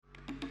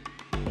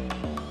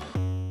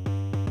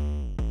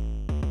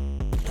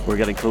we're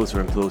getting closer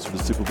and closer to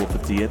Super Bowl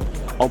 58.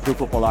 On Pro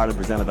Football Ireland,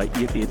 presented by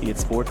 888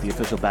 Sport, the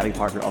official betting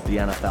partner of the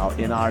NFL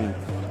in Ireland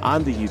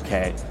and the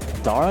UK.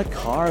 Daire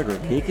Carter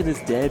making his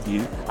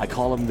debut. I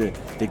call him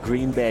the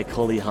Green Bay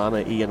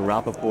Cullyhanna, Ian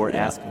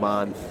Rappaport-esque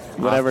man.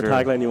 Whatever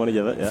tagline you want to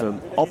give it. Yeah. So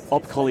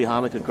up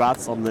Cullyhanna,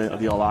 congrats on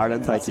the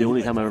All-Ireland. That's the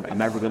only time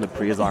I'm ever going to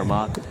praise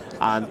Armagh.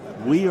 And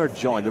we are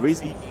joined. The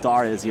reason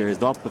Daire is here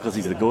is not because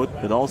he's the GOAT,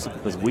 but also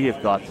because we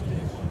have got,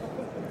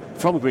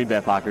 from Green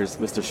Bay Packers,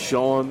 Mr.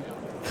 Sean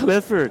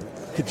Clifford.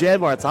 What's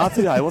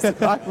the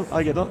crack?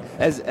 I get up.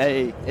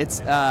 I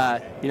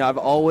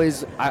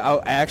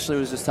actually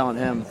was just telling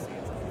him,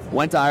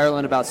 went to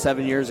Ireland about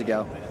 7 years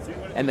ago,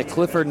 and the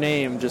Clifford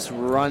name just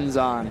runs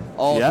on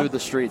all through the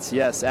streets.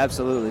 Yes,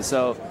 absolutely.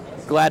 So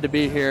glad to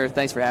be here.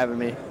 Thanks for having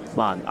me.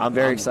 Man, I'm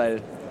very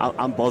excited.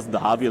 I'm buzzing to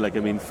have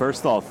you.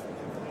 First off,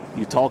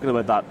 you're talking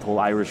about that whole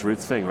Irish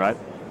roots thing, right?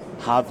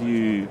 Have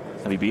you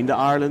been to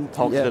Ireland?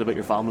 Talk a bit about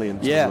your family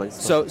and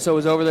So I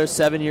was over there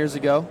 7 years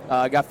ago.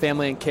 I got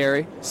family in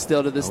Kerry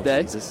still to this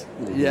day. Jesus.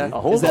 Yeah.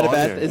 Is that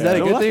a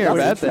good thing or a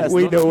bad thing?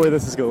 We know where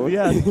this is going.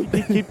 Yeah.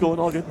 keep going.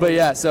 All good.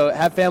 But so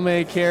have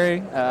family in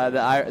Kerry.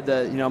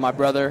 My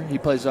brother, he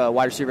plays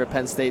wide receiver at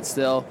Penn State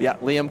still. Yeah.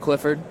 Liam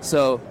Clifford.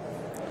 So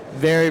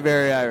very,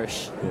 very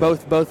Irish. Yeah.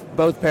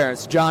 Both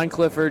parents. John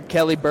Clifford,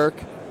 Kelly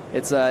Burke.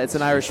 It's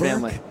an Irish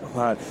family.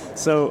 Wow.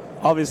 So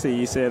obviously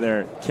you say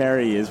there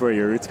Kerry is where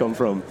your roots come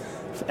from.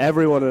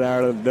 Everyone in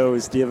Ireland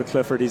knows David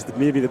Clifford. He's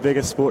maybe the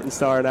biggest sporting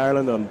star in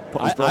Ireland.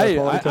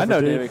 I know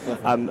David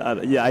Clifford. And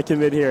I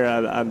came in here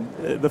and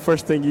the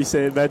first thing you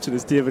mentioned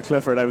is David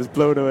Clifford. I was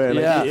blown away.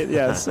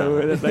 So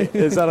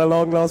is that a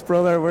long lost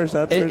brother? Where's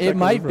that? It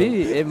might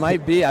be. It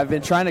might be. I've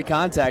been trying to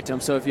contact him.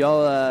 So if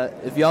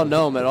y'all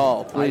know him at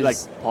all,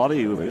 please.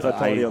 Potty.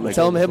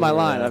 Tell him to hit my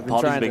line. I've been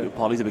trying to.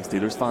 Potty's a big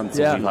Steelers fan.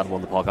 So we've had him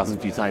on the podcast a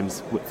few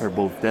times for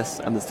both this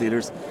and the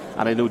Steelers.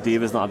 And I know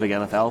David's not a big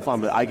NFL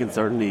fan, but I can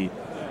certainly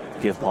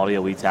give Polly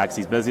a wee text.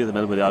 He's busy at the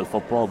minute with the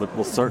football, but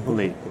we'll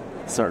certainly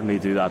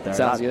do that there.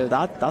 Sounds good.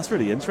 That's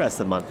really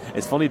interesting, man.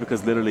 It's funny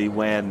because literally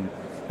when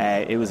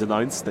it was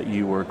announced that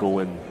you were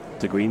going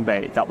to Green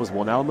Bay, that was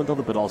one element of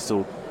it, but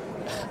also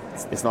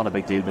it's not a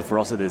big deal, but for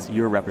us it is.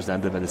 You're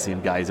represented by the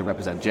same guys that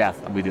represent Jeff,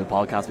 and we do a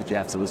podcast with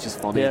Jeff, so it's just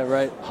funny. Yeah,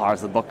 right.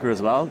 Harris and Bucker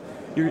as well.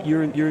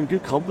 You're in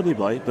good company,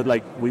 boy. But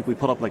we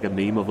put up a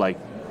meme of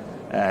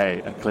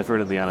a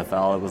Clifford in the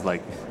NFL. It was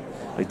like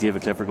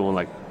David Clifford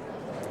going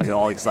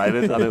all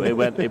excited, and it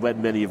went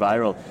mini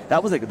viral.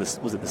 That was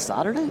was it the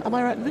Saturday? Am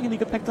I right in thinking you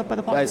got picked up by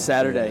the Packers?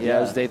 Saturday, it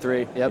was day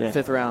 3. Yep,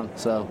 5th round.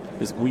 So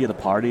we had a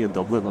party in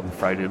Dublin on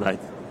Friday night.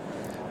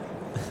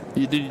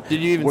 Did you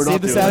even see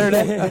the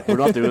Saturday? We're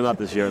not doing that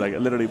this year.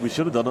 Literally, we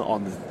should have done it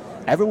on.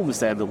 Everyone was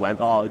saying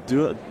that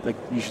do it.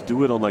 You should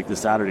do it on the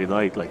Saturday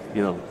night.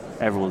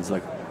 Everyone's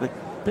but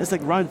it's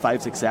round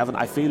 5, 6, 7.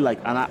 I feel and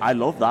I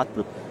love that,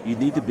 but you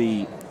need to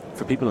be.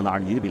 For people in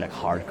Ireland, you need to be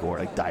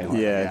hardcore, diehard.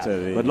 Yeah,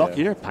 totally. But look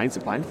here, pints a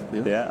pint.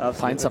 Yeah,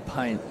 pints a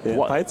pint. Yeah,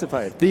 pints a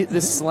pint. The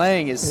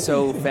slang is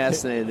so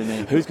fascinating to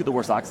me. Who's got the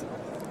worst accent?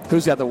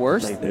 Who's got the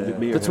worst?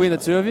 Between the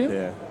two of you?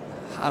 Yeah.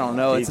 I don't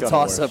know. It's a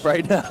toss-up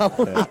right now.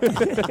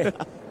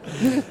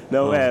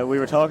 No, we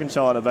were talking,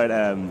 Sean,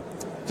 about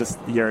just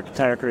your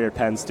entire career at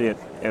Penn State.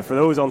 For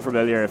those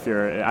unfamiliar, if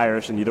you're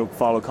Irish and you don't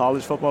follow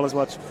college football as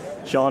much,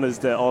 Sean is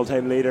the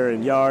all-time leader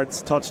in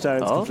yards,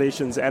 touchdowns,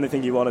 completions,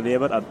 anything you want to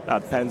name it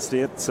at Penn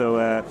State.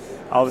 So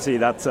obviously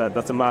that's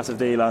a massive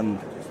deal. And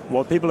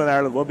what people in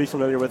Ireland will be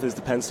familiar with is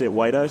the Penn State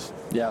whiteout.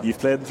 Yeah. You've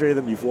played in 3 of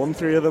them. You've won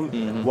 3 of them.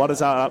 Mm-hmm. What is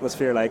that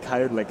atmosphere like?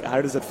 How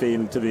does it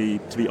feel to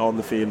be on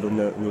the field in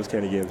those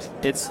kind of games?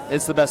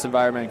 It's the best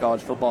environment in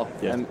college football.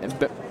 Yeah.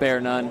 And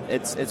bear none.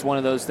 It's one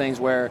of those things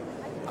where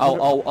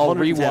I'll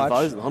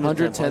rewatch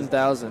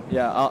 110,000.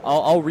 Yeah,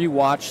 I'll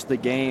rewatch the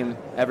game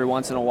every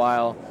once in a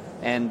while,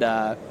 and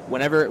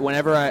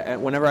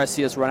whenever I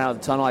see us run out of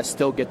the tunnel, I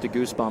still get the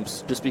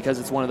goosebumps just because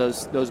it's one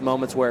of those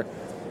moments where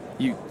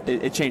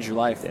it changed your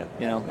life.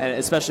 Yeah. And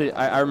especially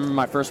I remember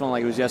my first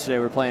one it was yesterday.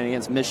 We were playing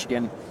against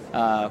Michigan.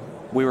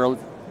 We were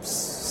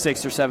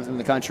 6th or 7th in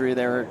the country.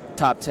 They were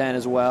top 10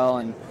 as well,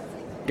 and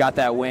got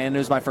that win. It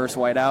was my first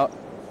whiteout.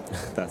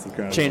 That's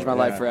incredible. Changed my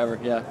life forever.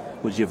 Yeah.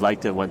 Would you have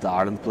liked to went to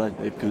Ireland to play?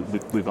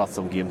 We've got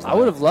some games now. I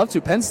would have loved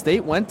to. Penn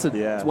State went to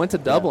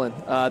Dublin.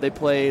 They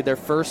played their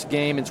first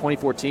game in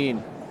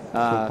 2014.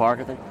 Croke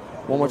Park, I think.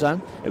 One more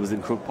time? It was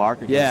in Croke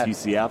Park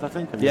against UCF, I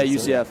think.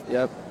 UCF.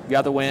 Yep.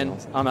 Got the win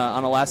on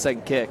a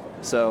last-second kick.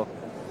 So,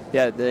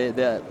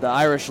 the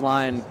Irish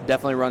line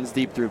definitely runs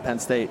deep through Penn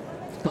State.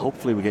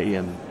 Hopefully we get you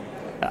in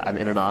an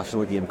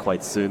international game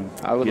quite soon.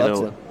 I would love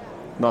to.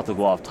 Not to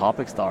go off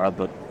topic, Daire,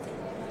 but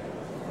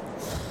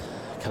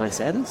can I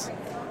say this?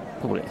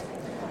 Probably.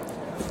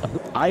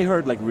 I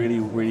heard really,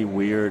 really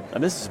weird,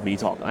 and this is me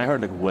talking. I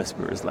heard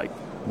whispers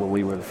when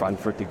we were in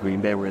Frankfurt, the Green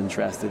Bay were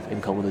interested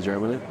in coming to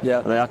Germany.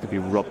 Yeah, and that could be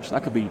rubbish.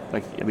 That could be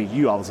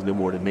you obviously know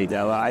more than me.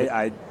 Yeah,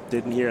 well,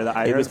 didn't hear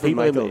that. It was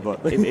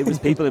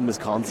people in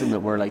Wisconsin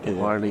that were like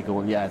inwardly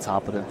going, yeah, it's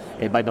happening.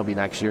 It might not be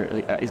next year.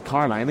 Is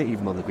Carolina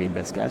even on the Green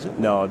Bay schedule?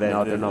 No,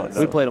 they're not.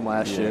 We played them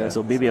last year.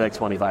 So maybe like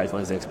 25,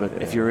 26.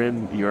 But if you're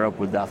in Europe,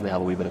 we'll definitely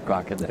have a wee bit of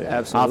crack in there.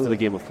 Absolutely. After the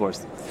game, of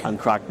course. And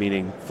crack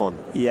meaning fun.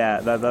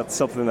 Yeah, that's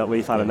something that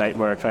we've had a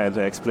nightmare trying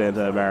to explain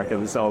to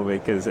Americans all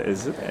week is the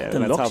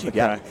let's have the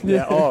crack.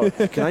 Yeah. Oh,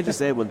 can I just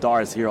say, when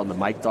Daire is here on the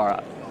mic,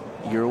 Daire,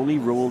 your only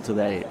role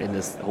today in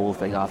this whole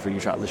thing after you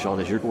chat with Sean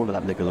is you're going to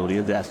that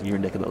Nickelodeon desk and you're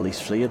nicking at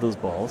least 3 of those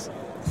balls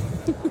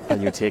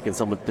and you're taking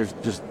some of, there's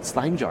just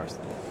slime jars.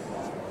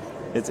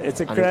 It's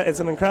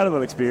an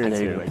incredible experience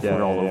here.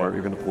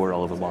 You're going to pour it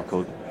all over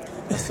Marco.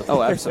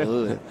 Oh,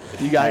 absolutely.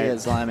 You gotta get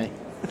slimy.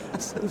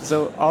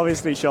 So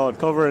obviously, Sean,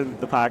 covering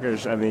the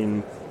Packers, I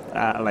mean,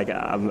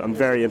 I'm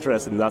very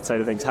interested in that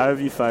side of things. How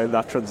have you found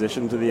that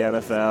transition to the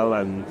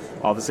NFL? And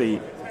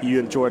obviously, you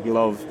and Jordan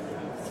Love.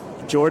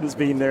 Jordan's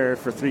been there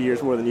for 3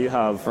 years more than you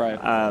have. Right.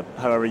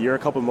 However, you're a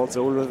couple months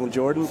older than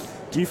Jordan.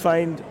 Do you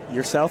find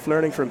yourself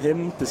learning from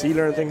him? Does he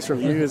learn things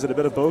from you? Is it a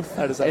bit of both?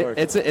 How does that work?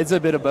 It's a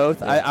bit of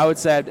both. Yeah. I would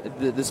say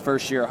this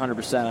first year,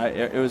 100%,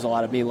 it was a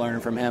lot of me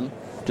learning from him,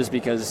 just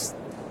because,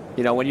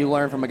 when you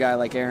learn from a guy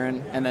like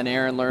Aaron, and then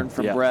Aaron learned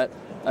from Brett,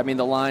 I mean,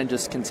 the line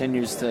just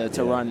continues to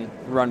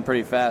run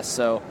pretty fast.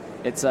 So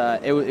it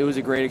was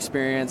a great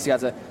experience. You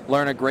got to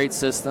learn a great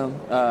system.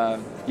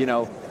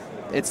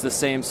 It's the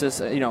same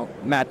system.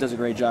 Matt does a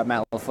great job.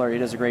 Matt LaFleur, he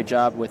does a great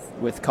job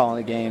with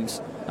calling the games.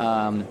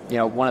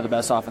 One of the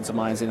best offensive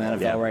minds in the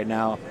NFL right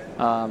now.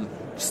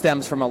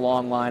 Stems from a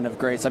long line of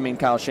greats. I mean,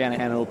 Kyle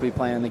Shanahan will be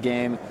playing in the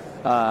game.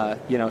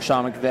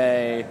 Sean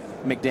McVay,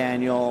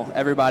 McDaniel,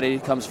 everybody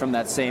comes from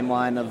that same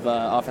line of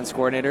offense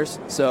coordinators.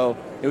 So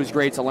it was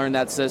great to learn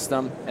that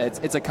system.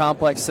 It's a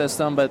complex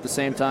system, but at the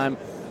same time,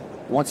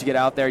 once you get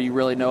out there, you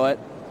really know it.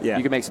 Yeah.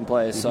 You can make some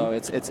plays.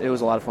 Mm-hmm. So it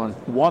was a lot of fun.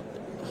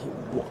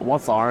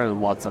 What's Aaron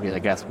and what's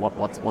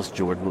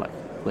Jordan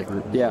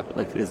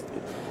like? Is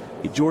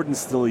Jordan's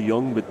still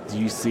young, but do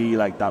you see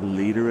like that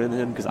leader in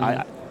him? Because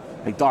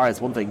Daire, it's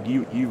one thing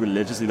you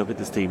religiously look at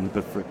this team,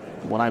 but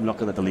when I'm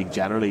looking at the league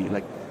generally,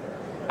 like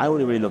I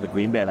only really look at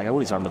Green Bay. Like I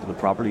only started looking at it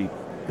properly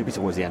maybe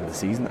towards the end of the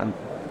season, and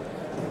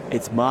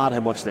it's mad how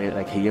much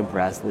he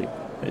impressed me.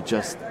 It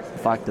just the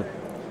fact that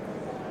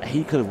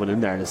he could have went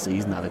in there in the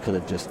season and it could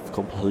have just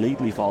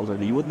completely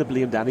faltered. You wouldn't have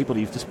blamed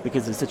anybody just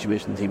because of the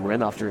situation the team were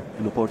in after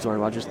the reports on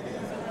Rodgers.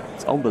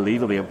 It's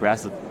unbelievably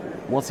impressive.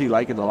 What's he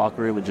like in the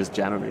locker room and just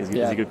generally? Is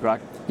he good crack?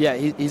 Yeah,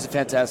 he's a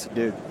fantastic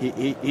dude.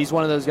 He's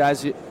one of those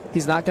guys.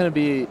 He's not going to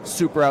be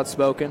super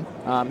outspoken.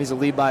 He's a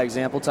lead by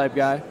example type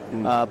guy,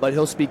 but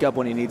he'll speak up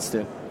when he needs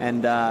to.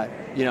 And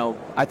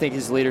I think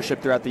his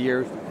leadership throughout the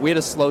year. We had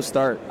a slow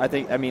start.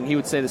 He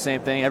would say the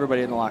same thing.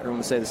 Everybody in the locker room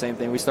would say the same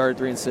thing. We started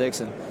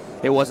 3-6, and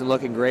it wasn't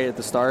looking great at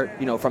the start,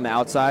 from the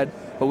outside,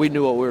 but we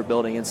knew what we were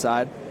building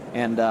inside.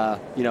 And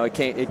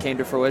it came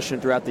to fruition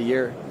throughout the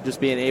year.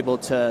 Just being able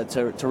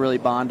to really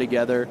bond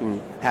together,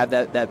 have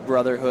that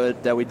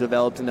brotherhood that we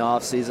developed in the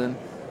off season.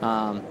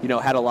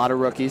 Had a lot of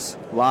rookies,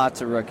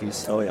 lots of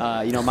rookies. Oh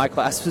yeah. My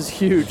class was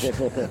huge.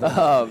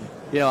 I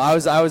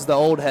was the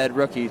old head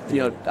rookie.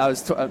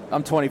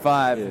 I'm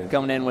 25,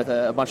 coming in with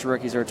a bunch of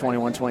rookies who are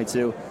 21,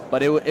 22.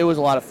 But it was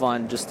a lot of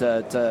fun just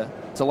to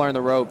learn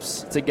the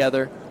ropes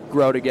together,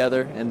 grow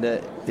together, and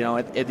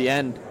at the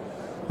end,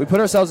 we put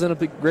ourselves in a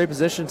great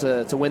position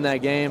to win that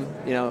game.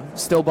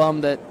 Still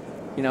bummed that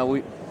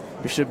we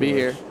should be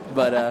here,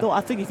 but no, I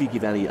think if you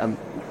give any,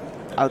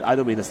 I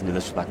don't mean this in a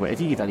disrespect, but if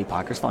you give any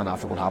Packers fan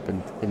after what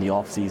happened in the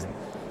off season,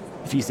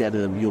 if you said to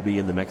them you'll be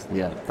in the mix,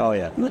 you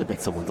would have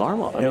picked someone's arm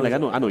off. I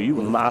know you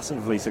would.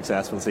 Massively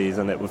successful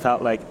season. It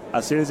felt like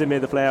as soon as they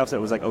made the playoffs, it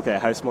was like, okay,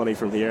 house money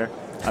from here.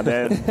 And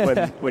then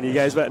when you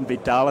guys went and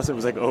beat Dallas, it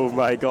was like, oh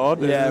my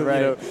god. Yeah,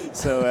 right.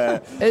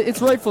 So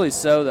it's rightfully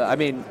so, though. I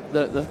mean,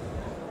 the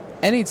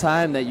any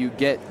time that you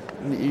get,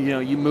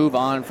 you move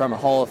on from a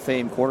Hall of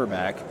Fame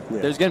quarterback,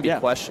 there's going to be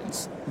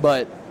questions.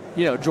 But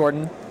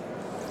Jordan,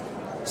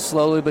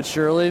 slowly but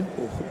surely,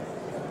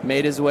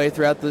 made his way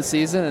throughout the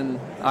season,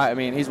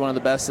 and he's one of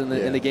the best in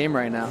the game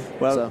right now.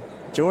 Well,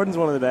 Jordan's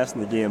one of the best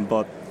in the game,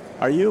 but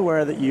are you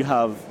aware that you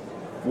have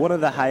one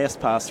of the highest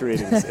pass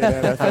ratings in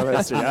NFL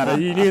history?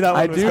 And you knew that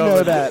one was coming.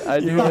 Know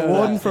that. You got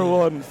 1 for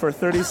 1 for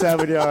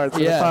 37 yards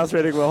with a pass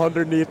rating of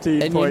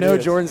 118. And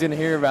Jordan's going to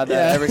hear about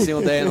that every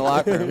single day in the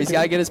locker room. He's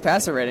got to get his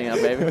passer rating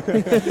up, baby.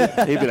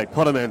 He'd be like,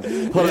 put him in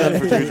for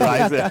 2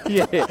 tries.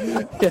 Yeah.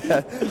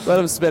 Let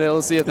him spin it.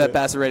 Let's see if that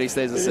passer rating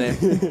stays the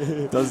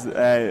same.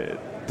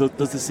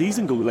 Does the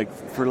season go, like,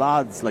 for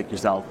lads like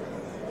yourself,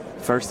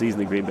 first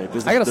season in Green Bay?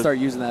 I got to start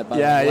using that.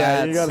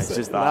 You got to. It's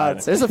just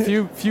lads. There's a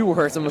few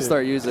words I'm going to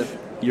start using.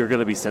 You're going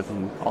to be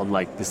sitting on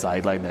like the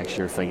sideline next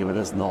year thinking about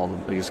this, and all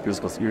you're just going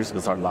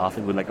to start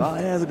laughing with like, oh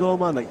yeah, how's it going,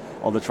 man? Like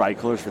all the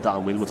tricolours for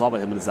Dan Whelan. We'll talk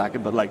about him in a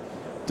second, but like,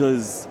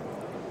 does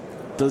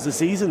the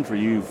season for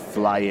you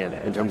fly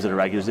in terms of the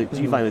regulars?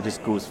 Do you find it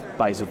just goes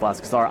by so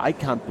fast? Because I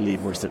can't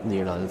believe we're sitting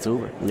here now and it's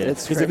over. Yeah,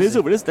 because it is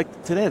over. It's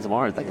like today and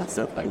tomorrow. Like that's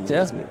it. Like,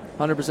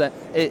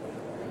 100%.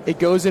 It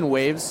goes in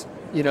waves.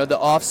 the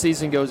off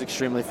season goes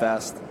extremely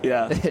fast.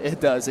 Yeah, it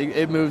does.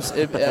 It moves.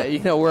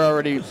 We're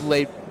already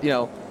late.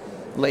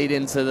 Late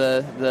into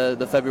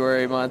the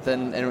February month,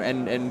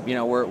 and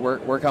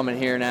we're coming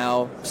here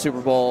now.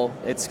 Super Bowl,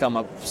 it's come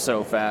up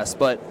so fast,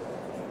 but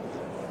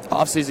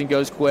off season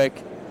goes quick.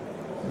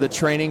 The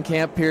training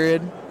camp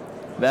period,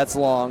 that's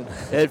long.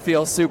 It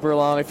feels super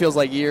long. It feels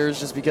like years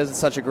just because it's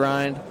such a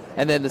grind.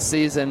 And then the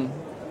season,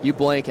 you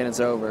blink and it's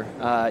over.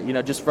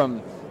 Just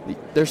from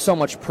there's so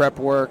much prep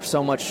work,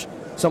 so much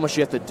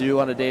you have to do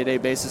on a day-to-day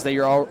basis that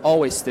you're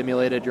always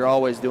stimulated. You're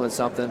always doing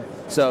something.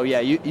 So, yeah,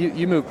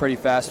 you move pretty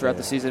fast throughout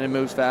the season. It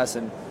moves fast,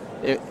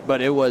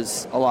 but it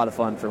was a lot of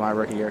fun for my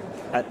rookie year.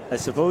 I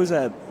suppose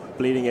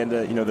bleeding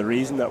into, the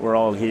reason that we're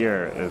all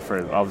here,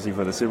 obviously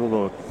for the Super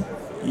Bowl,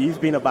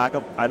 you've been a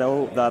backup. I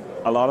know that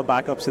a lot of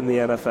backups in the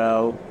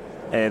NFL,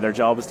 their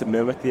job is to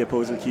mimic the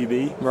opposing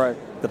QB. Right.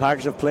 The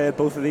Packers have played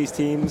both of these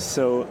teams,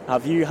 so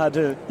have you had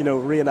to,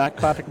 reenact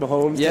Patrick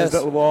Mahomes' yes.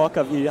 little walk?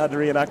 Have you had to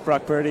reenact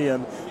Brock Purdy?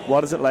 And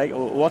what is it like?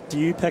 What do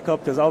you pick up?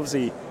 Because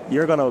obviously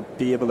you're going to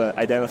be able to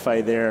identify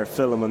their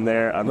film and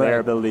their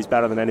abilities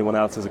better than anyone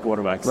else as a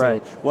quarterback. So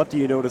what do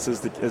you notice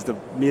is the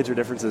major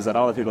differences that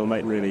other people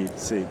mightn't really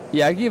see?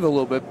 Yeah, I give a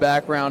little bit of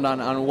background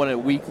on what a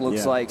week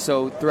looks like.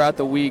 So throughout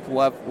the week,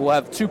 we'll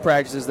have two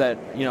practices that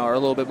are a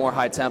little bit more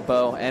high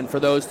tempo, and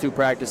for those two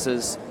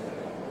practices,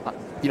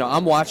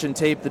 I'm watching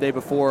tape the day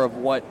before of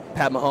what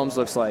Pat Mahomes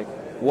looks like,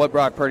 what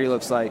Brock Purdy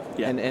looks like,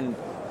 and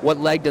what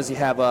leg does he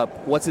have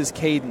up? What's his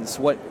cadence?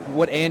 What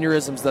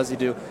aneurysms does he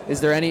do? Is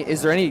there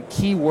any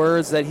key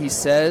words that he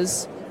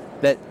says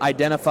that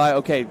identify,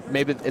 okay,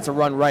 maybe it's a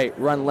run right,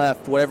 run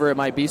left, whatever it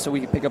might be, so we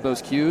can pick up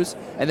those cues,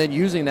 and then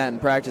using that in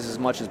practice as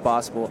much as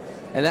possible.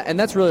 And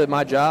that's really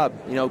my job.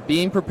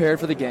 Being prepared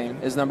for the game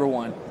is number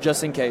one,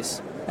 just in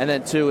case. And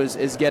then two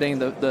is getting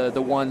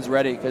the ones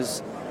ready,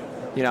 because,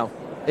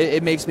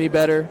 it makes me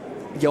better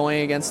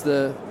going against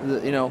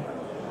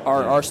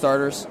our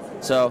starters.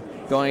 So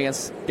going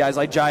against guys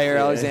like Jaire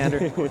Alexander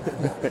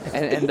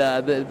and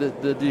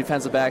the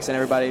defensive backs and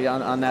everybody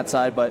on that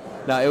side.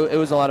 But no, it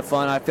was a lot of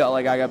fun. I felt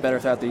like I got better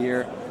throughout the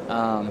year.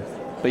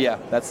 But yeah,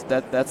 that's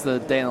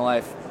the day in the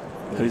life.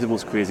 Who's the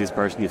most craziest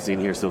person you've seen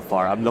here so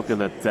far? I'm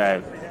looking at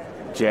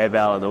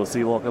J-Bell and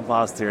OC walking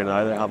past here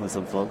now. They're having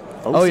some fun.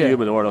 OC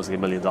and Orr looks like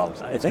 $1 million.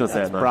 I think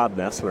that's Brad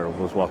Nessler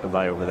was walking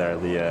by over there.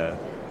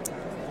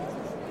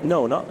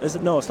 It's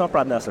not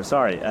Brad Nessler.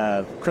 Sorry,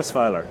 Chris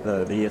Fowler,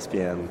 the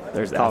ESPN.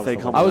 There's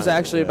I was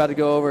actually about to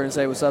go over and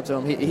say what's up to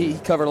him. He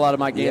covered a lot of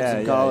my games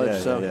in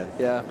college.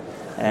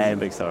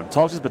 Big star. Talk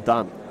to us about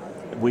Dan.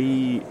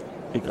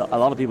 A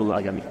lot of people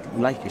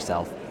like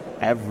yourself.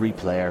 Every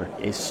player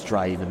is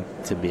striving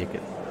to make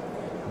it.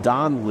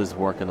 Dan was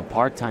working a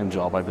part-time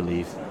job, I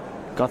believe.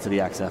 Got to the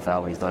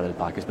XFL when he's not in the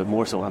Packers, but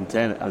more so I'm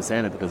saying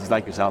it because he's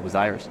like yourself, he's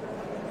Irish.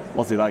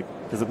 What's he like?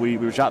 Because we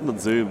were chatting on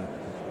Zoom,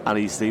 and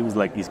he seems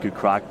like he's good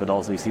crack, but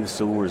also he seems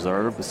so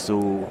reserved,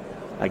 so,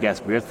 I guess,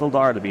 grateful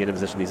to be in the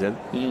position he's in.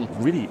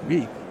 Really,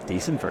 really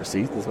decent first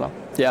season as well.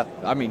 Yeah,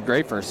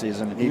 great first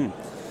season. He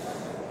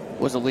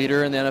was a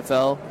leader in the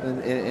NFL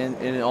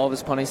in all of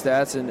his punting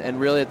stats,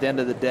 and really at the end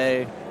of the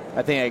day,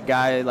 I think a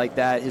guy like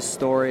that, his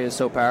story is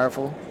so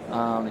powerful.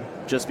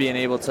 Just being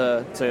able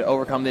to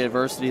overcome the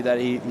adversity that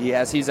he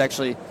has. He's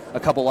actually a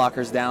couple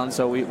lockers down,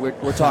 so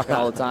we're talking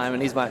all the time,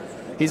 and he's my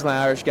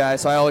Irish guy,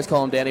 so I always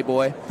call him Danny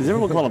Boy. Does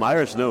everyone call him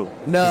Irish? No.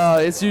 No,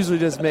 it's usually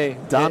just me.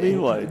 Danny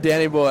Boy?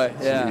 Danny Boy,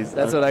 yeah. Jeez,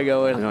 that's what I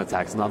go with. I'm going to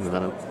text him in a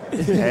minute.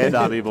 Hey,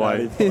 Danny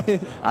Boy.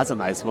 That's a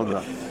nice one,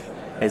 though.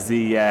 Is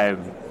he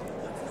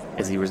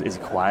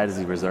quiet? Is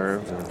he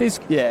reserved?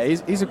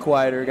 He's a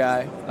quieter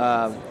guy,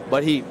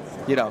 but he's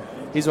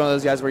one of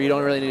those guys where you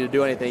don't really need to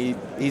do anything.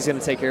 He's going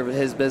to take care of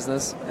his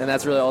business, and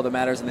that's really all that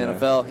matters in the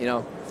NFL.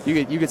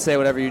 You could say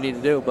whatever you need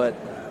to do, but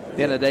at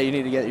the end of the day, you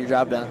need to get your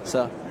job done.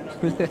 So.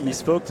 You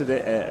spoke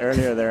today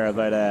earlier there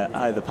about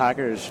how the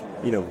Packers,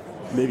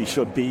 maybe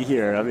should be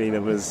here. I mean,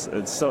 it's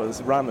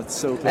ran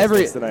so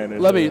close to the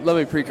Niners. Let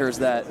me precurse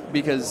that,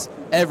 because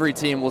every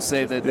team will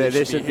say that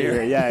they should be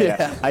here.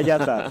 Yeah. I get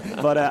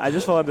that. But I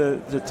just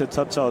wanted to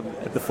touch on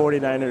the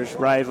 49ers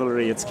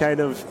rivalry. It's kind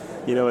of,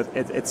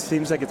 it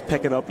seems like it's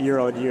picking up year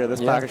on year, this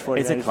Packers 49ers.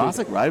 It's a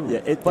classic rivalry.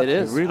 Yeah, it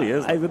is. It really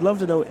is. I would love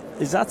to know,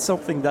 is that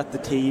something that the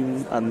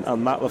team and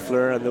Matt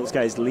LaFleur and those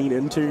guys lean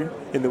into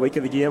in the week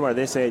of the game? Or are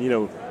they saying,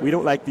 we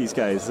don't like these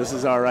guys, this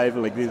is our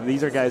rival, like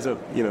these are guys that,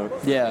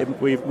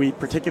 we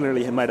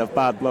particularly might have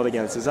bad blood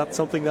against? Is that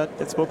something that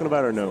gets spoken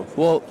about or no?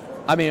 Well,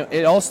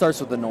 it all starts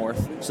with the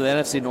North. So the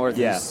NFC North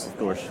is, of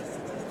course,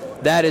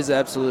 that is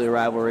absolutely a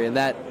rivalry, and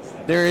that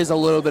there is a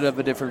little bit of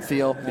a different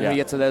feel when we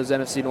get to those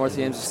NFC North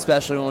games,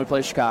 especially when we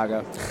play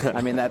Chicago.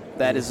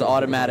 That is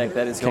automatic.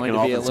 That is going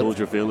to be a little.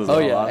 Soldier Field as well. Oh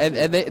yeah,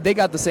 and they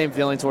got the same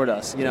feeling toward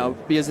us,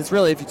 because it's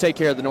really, if you take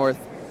care of the North,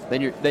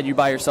 then you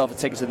buy yourself a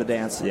ticket to the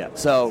dance. Yeah.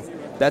 So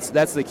that's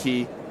the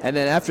key, and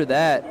then after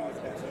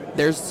that,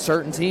 there's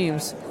certain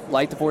teams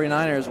like the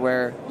 49ers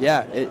where,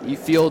 you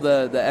feel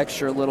the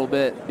extra little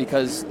bit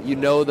because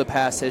the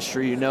past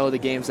history, the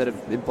games that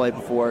have been played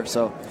before.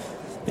 So,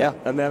 yeah.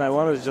 And then I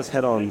wanted to just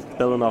hit on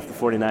building off the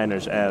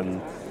 49ers.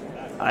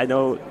 I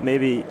know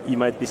maybe you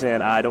might be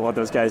saying, I don't want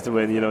those guys to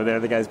win. They're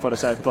the guys who put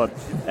us out. But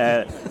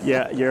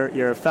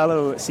your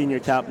fellow senior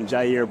captain,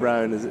 Daire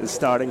Brown, is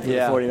starting for the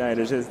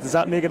 49ers. Does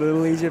that make it a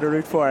little easier to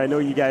root for? I know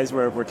you guys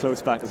were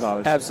close back in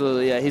college.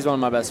 Absolutely, yeah. He's one of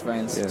my best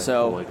friends. Yeah.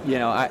 So,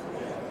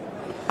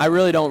 I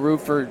really don't root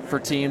for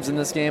teams in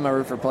this game. I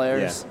root for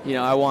players.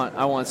 Yeah. I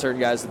want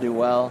certain guys to do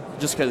well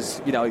just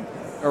because,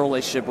 a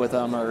relationship with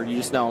them or you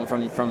just know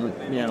them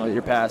from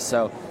your past.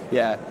 So,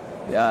 yeah.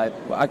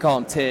 I call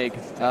him Tig.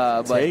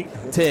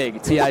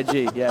 Tig,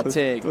 T-I-G. Yeah,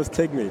 Tig. What's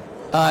Tig mean?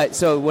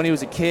 So when he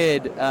was a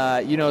kid,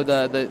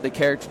 the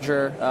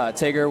caricature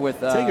Tigger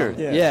with Tigger.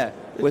 Yeah.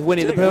 With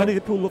Winnie the Pooh. Winnie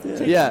the Pooh.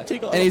 Yeah.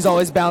 And he's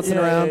always bouncing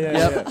around.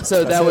 Yep.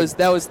 So that was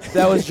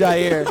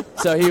Daire.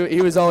 So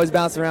he was always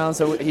bouncing around.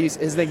 So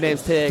his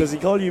nickname's Tig. Does he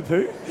call you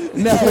Pooh?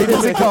 No, he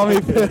doesn't call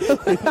me Pooh.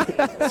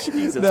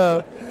 Jesus.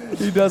 No,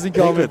 he doesn't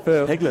call me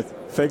Pooh.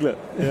 Piglet.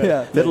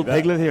 Yeah. Little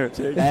Piglet here.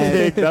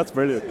 That's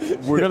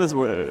brilliant. We're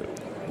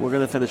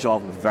gonna finish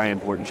off with a very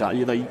important shot.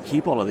 You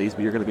keep all of these,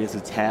 but you're gonna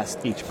basically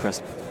test each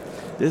crisp.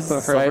 This is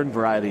a southern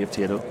variety of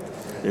potato.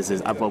 This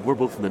is, well, we're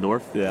both from the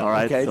north. Yeah. All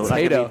right. Okay. So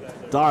potato.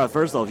 Dara,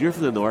 first off, you're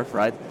from the north,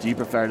 right? Do you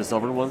prefer the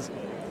southern ones?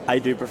 I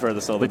do prefer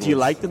the southern ones. But do you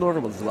like the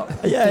northern ones as well?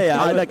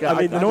 Yeah. I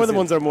mean, the northern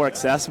ones are more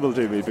accessible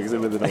to me because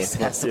I'm in the north.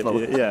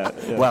 Accessible. Yeah.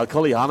 Well,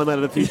 Cully Hanna made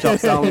a few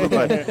shops down with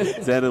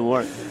them, say no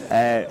more.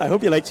 I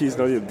hope you like cheese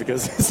and onion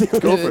because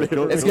go for it.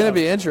 It's going to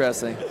be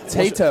interesting.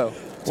 Tato.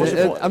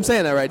 I'm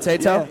saying that right,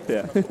 Tato?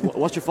 Yeah.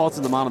 What's your thoughts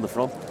on the man on the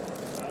front?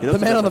 The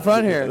man on the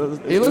front here.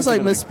 He looks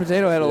like Mr.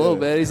 Potato Head a little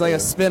bit. He's like a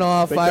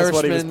spin-off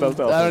Irishman. I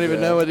don't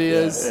even know what he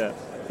is. Yeah.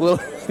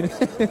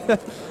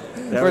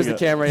 Where's the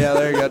camera? Yeah,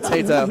 there you go.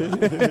 Tato.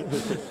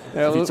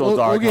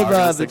 We'll give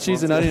the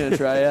cheese and onion a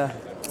try, yeah.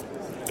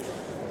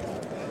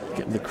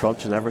 Getting the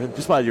crunch and everything.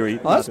 Just while you're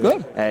eating. Oh, that's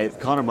good.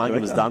 Conor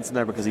Mangan was dancing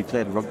there because he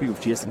played rugby with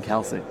Jason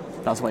Kelsey.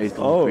 That's why he's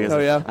going crazy. Oh,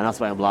 yeah. And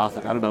that's why I'm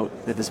laughing. I don't know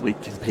if this week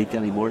can peak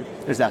anymore.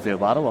 There's definitely a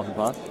bottle walking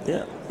past.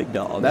 Yeah. Big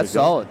dog. That's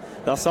solid.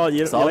 That's solid.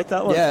 You like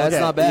that one? Yeah, that's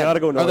not bad. You gotta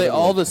go Are they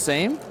all the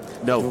same?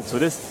 No. So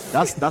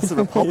that's the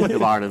Republic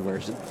of Ireland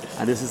version.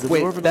 And this is the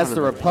Northern that's Ireland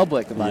the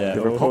Republic of Ireland.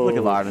 The Republic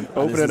of Ireland.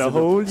 Opening a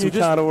whole new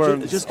can of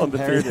worms. Just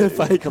compare the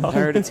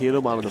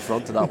Tato man on the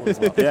front to that one as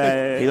well.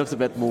 Yeah. He looks a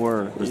bit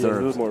more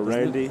reserved. A little more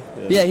roundy.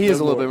 Yeah, he is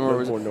a little bit more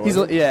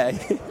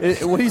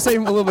reserved. What do you say? A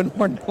little bit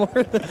more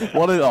northern?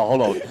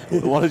 Hold on.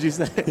 What did you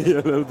say?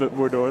 A little bit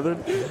more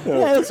northern.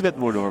 Yeah, he looks a bit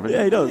more northern.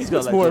 Yeah, he does. He's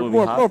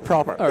more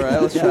proper. All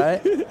right, let's try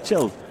it.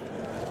 Chilled.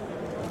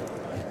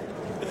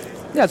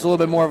 Yeah, it's a little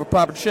bit more of a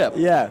proper chip.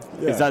 Yeah.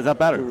 Is that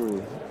better?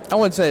 Ooh. I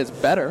wouldn't say it's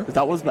better.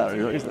 That was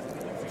better.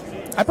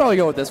 I'd probably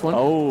go with this one.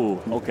 Oh,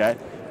 okay.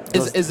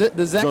 Does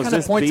that kind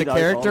of point to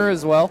character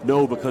as well?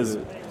 No, because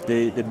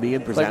the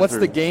main presenter... Like, what's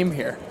the game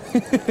here?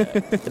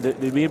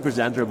 the main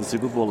presenter of the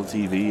Super Bowl on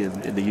TV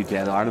in the UK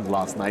and Ireland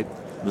last night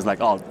was like,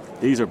 oh,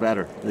 these are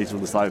better, at least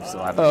from the South. So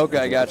okay,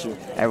 I got you.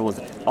 Everyone's...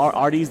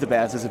 Are these the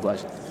best? Is the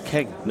question.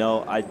 King.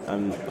 No,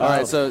 I'm... All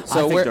right, so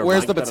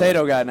where's the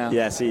potato guy now?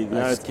 Yeah, see,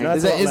 is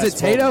it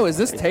Tato? Is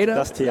this Tato?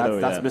 That's Tato,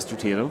 That's Mr.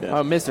 Tato. Yeah.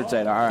 Oh, Mr.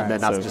 Tato, all right. And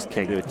then that's just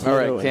King. All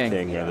right, King.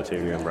 King are the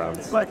two young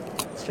Browns. But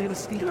straight a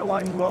Steeler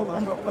line, well,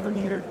 I'm not other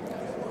neither.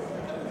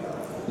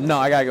 No,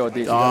 I gotta go with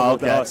these. Oh,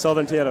 okay.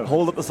 Southern Tato.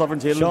 Hold up the Southern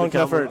Tato. Sean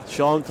Clifford.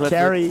 Sean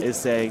Clifford is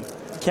saying...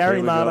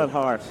 Carry man at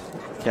heart.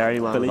 Carry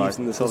man at heart.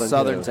 In the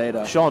Southern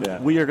Tato.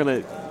 Sean, we are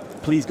going to...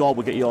 Please, God,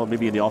 we'll get you on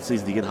maybe in the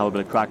off-season. You can have a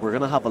bit of crack. We're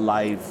going to have a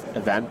live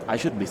event. I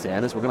shouldn't be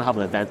saying this. We're going to have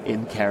an event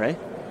in Kerry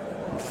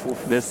for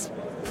this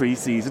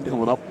pre-season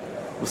coming up.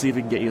 We'll see if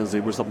we can get you on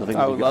Zoom or something.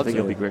 I think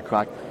it'll be great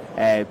crack.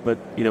 But,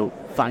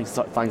 thanks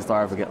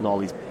Dara for getting all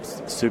these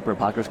super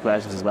Packers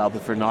questions as well.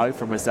 But for now,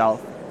 for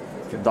myself,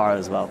 for Dara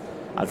as well,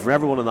 and for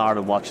everyone in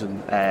Ireland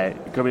watching,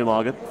 Kirby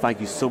Morgan, thank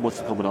you so much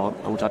for coming on.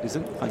 And we'll chat to you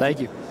soon. Thank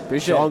you.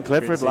 Appreciate Sean it.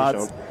 Clifford,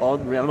 lads. Unreal. I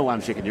don't know why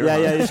I'm shaking your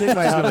hand. Yeah, you shake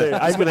my hand.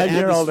 I'm going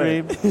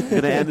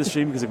to end the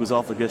stream because it goes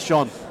off like this.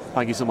 Sean,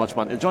 thank you so much,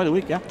 man. Enjoy the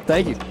week, yeah?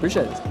 Thank you.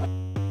 Appreciate it.